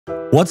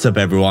What's up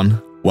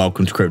everyone,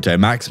 welcome to Crypto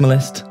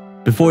Maximalist.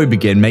 Before we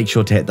begin, make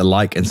sure to hit the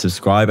like and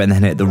subscribe and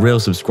then hit the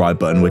real subscribe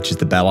button, which is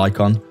the bell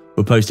icon.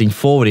 We're posting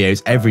 4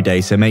 videos every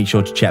day, so make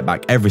sure to check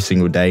back every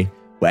single day.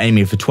 We're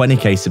aiming for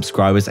 20k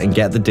subscribers and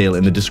get the deal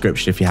in the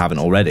description if you haven't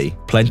already.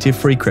 Plenty of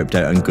free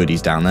crypto and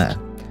goodies down there.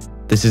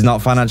 This is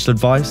not financial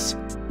advice.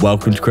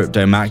 Welcome to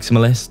Crypto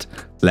Maximalist.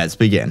 Let's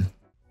begin.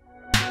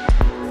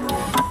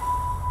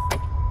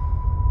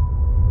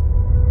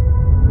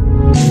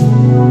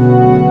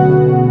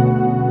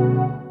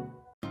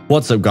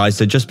 What's up guys,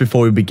 so just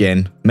before we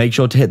begin, make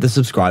sure to hit the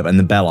subscribe and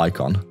the bell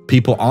icon.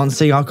 People aren't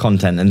seeing our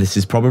content and this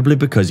is probably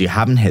because you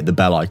haven't hit the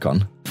bell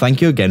icon.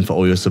 Thank you again for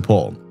all your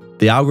support.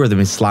 The algorithm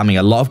is slamming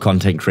a lot of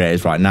content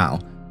creators right now,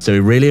 so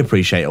we really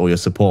appreciate all your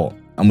support.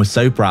 And we're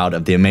so proud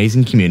of the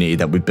amazing community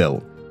that we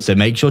built, so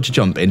make sure to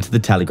jump into the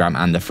Telegram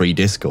and the free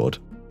Discord.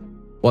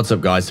 What's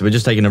up guys, so we're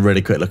just taking a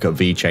really quick look at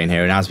Vechain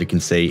here, and as we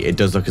can see, it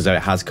does look as though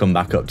it has come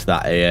back up to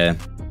that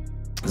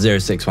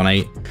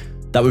 0618.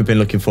 that we've been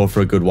looking for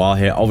a good while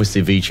here.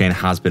 Obviously Vechain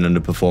has been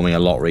underperforming a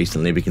lot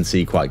recently. We can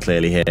see quite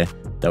clearly here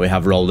that we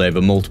have rolled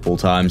over multiple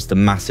times. The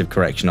massive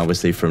correction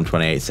obviously from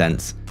 28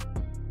 cents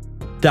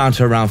down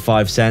to around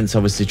 5 cents,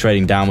 obviously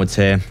trading downwards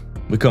here.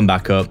 We come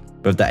back up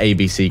with the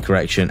ABC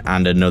correction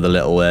and another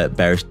little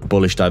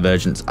bullish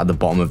divergence at the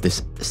bottom of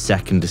this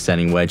second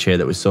descending wedge here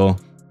that we saw.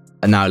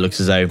 And now it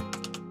looks as though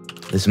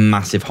this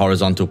massive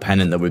horizontal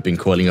pennant that we've been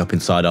coiling up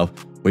inside of,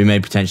 we may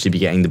potentially be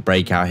getting the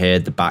breakout here,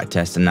 the back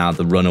test, and now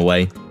the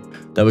runaway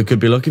that we could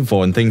be looking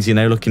for, and things, you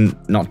know, looking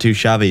not too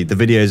shabby. The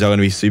videos are going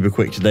to be super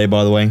quick today,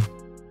 by the way,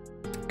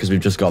 because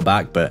we've just got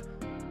back, but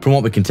from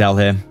what we can tell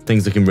here,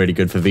 things looking really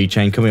good for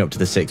Vechain, coming up to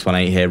the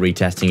 618 here,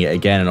 retesting it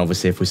again, and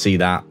obviously if we see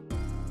that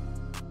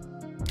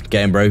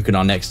getting broken,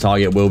 our next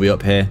target will be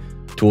up here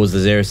towards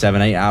the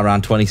 078 at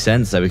around 20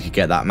 cents, so we could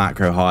get that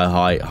macro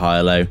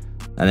higher low,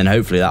 and then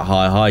hopefully that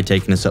high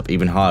taking us up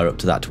even higher up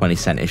to that 20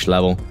 cent-ish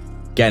level,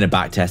 getting a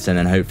back test, and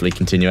then hopefully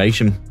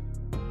continuation,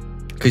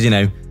 because, you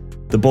know,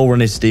 the bull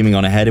run is steaming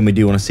on ahead and we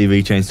do want to see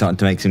Vechain starting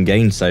to make some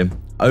gains. So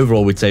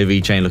overall, we'd say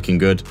Vechain looking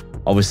good.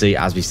 Obviously,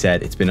 as we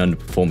said, it's been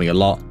underperforming a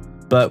lot,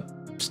 but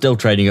still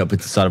trading up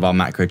inside of our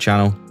macro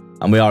channel.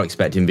 And we are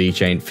expecting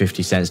Vechain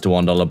 50 cents to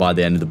 $1 by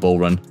the end of the bull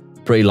run.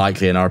 Pretty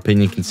likely in our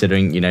opinion,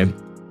 considering, you know,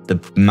 the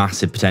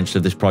massive potential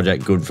of this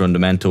project, good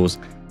fundamentals.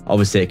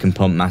 Obviously, it can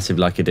pump massive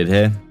like it did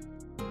here.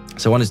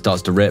 So when it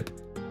starts to rip,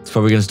 it's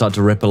probably going to start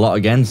to rip a lot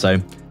again. So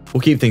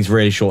we'll keep things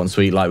really short and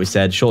sweet. Like we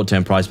said,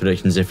 short-term price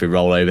predictions if we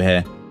roll over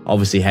here.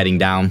 Obviously heading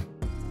down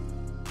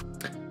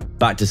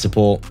back to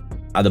support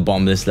at the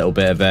bottom of this little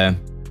bit of a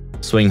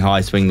swing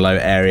high, swing low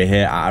area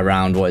here at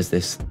around, what is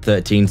this,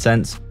 13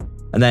 cents,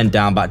 and then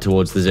down back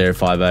towards the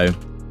 050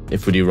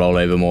 if we do roll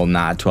over more than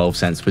that at 12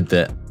 cents with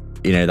the,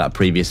 you know, that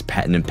previous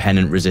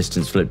pennant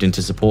resistance flipped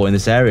into support in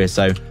this area.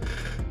 So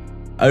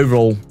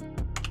overall,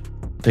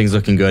 things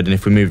looking good, and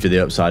if we move to the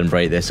upside and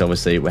break this,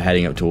 obviously we're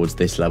heading up towards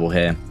this level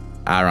here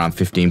at around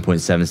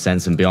 15.7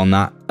 cents, and beyond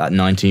that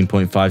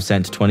 19.5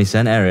 cent to 20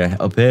 cent area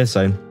up here.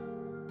 So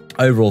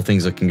overall,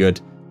 things looking good.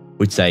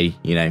 We'd say,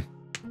 you know,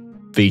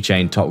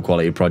 Vechain, top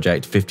quality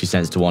project, 50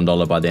 cents to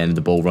 $1 by the end of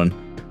the bull run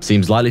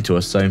seems likely to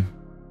us. So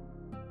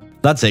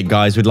that's it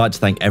guys, we'd like to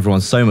thank everyone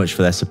so much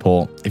for their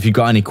support. If you've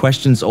got any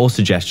questions or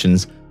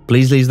suggestions,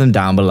 please leave them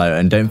down below,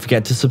 and don't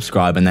forget to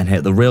subscribe and then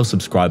hit the real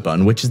subscribe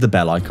button, which is the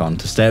bell icon,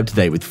 to stay up to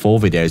date with 4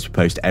 videos we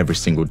post every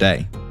single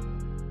day.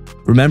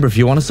 Remember, if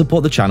you want to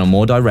support the channel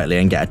more directly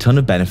and get a ton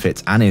of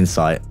benefits and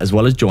insight, as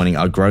well as joining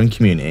our growing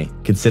community,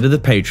 consider the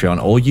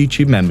Patreon or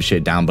YouTube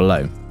membership down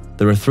below.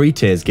 There are 3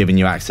 tiers giving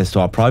you access to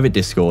our private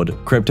Discord.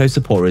 Crypto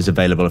Supporter is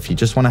available if you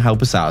just want to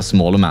help us out a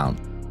small amount.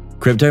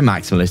 Crypto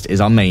Maximalist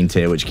is our main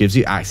tier, which gives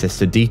you access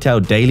to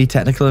detailed daily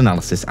technical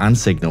analysis and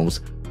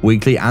signals,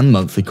 weekly and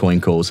monthly coin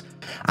calls,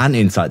 and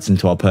insights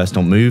into our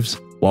personal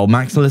moves, while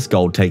Maximalist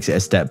Gold takes it a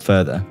step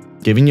further,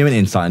 giving you an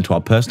insight into our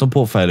personal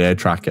portfolio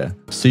tracker,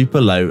 super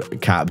low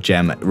cap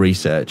gem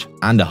research,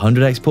 and a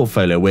 100x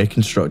portfolio we're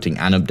constructing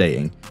and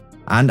updating,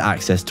 and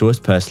access to us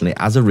personally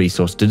as a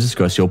resource to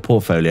discuss your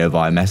portfolio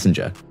via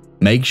Messenger.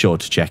 Make sure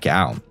to check it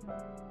out.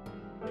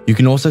 You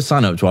can also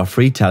sign up to our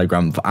free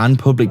Telegram and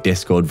public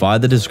Discord via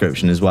the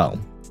description as well.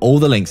 All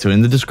the links are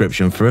in the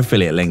description for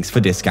affiliate links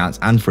for discounts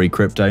and free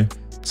crypto,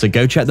 so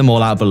go check them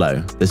all out below.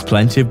 There's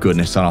plenty of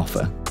goodness on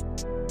offer.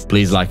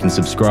 Please like and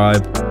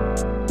subscribe.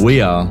 We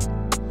are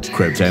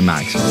Crypto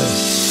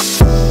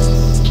Maximalist.